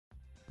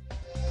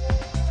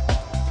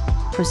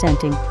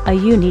presenting a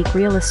unique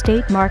real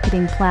estate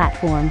marketing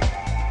platform.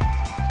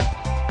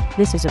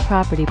 This is a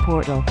property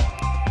portal.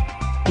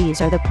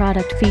 These are the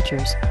product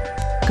features: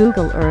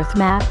 Google Earth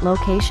Map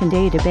location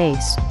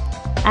database,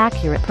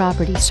 accurate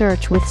property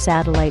search with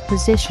satellite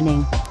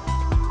positioning.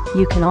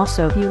 You can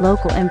also view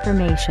local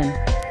information,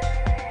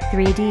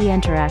 3D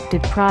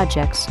interactive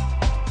projects,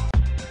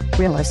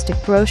 realistic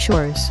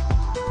brochures.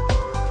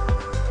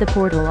 The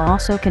portal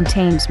also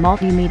contains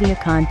multimedia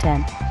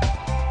content,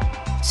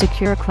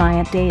 secure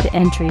client data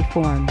entry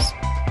forms.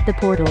 The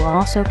portal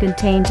also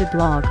contains a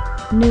blog,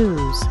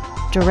 news,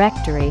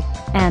 directory,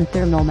 and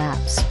thermal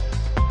maps.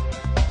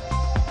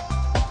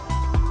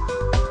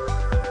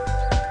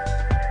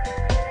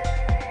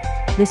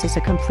 This is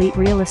a complete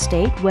real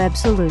estate web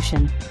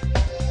solution.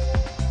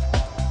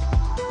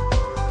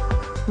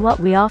 What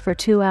we offer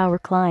to our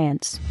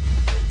clients.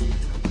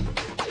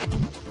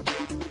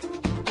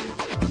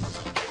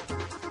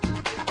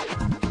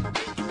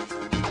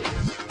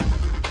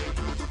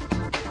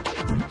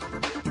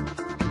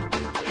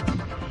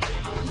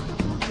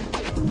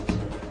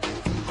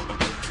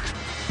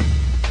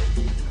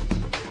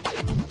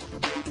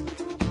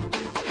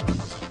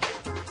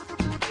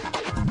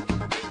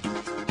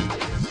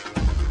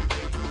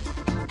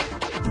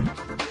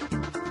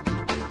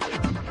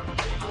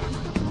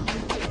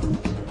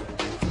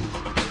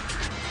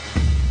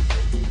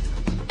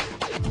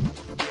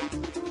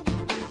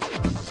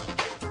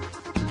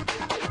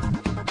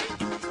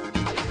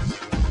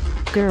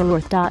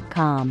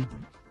 GoogleEarth.com.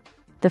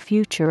 The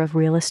future of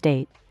real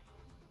estate.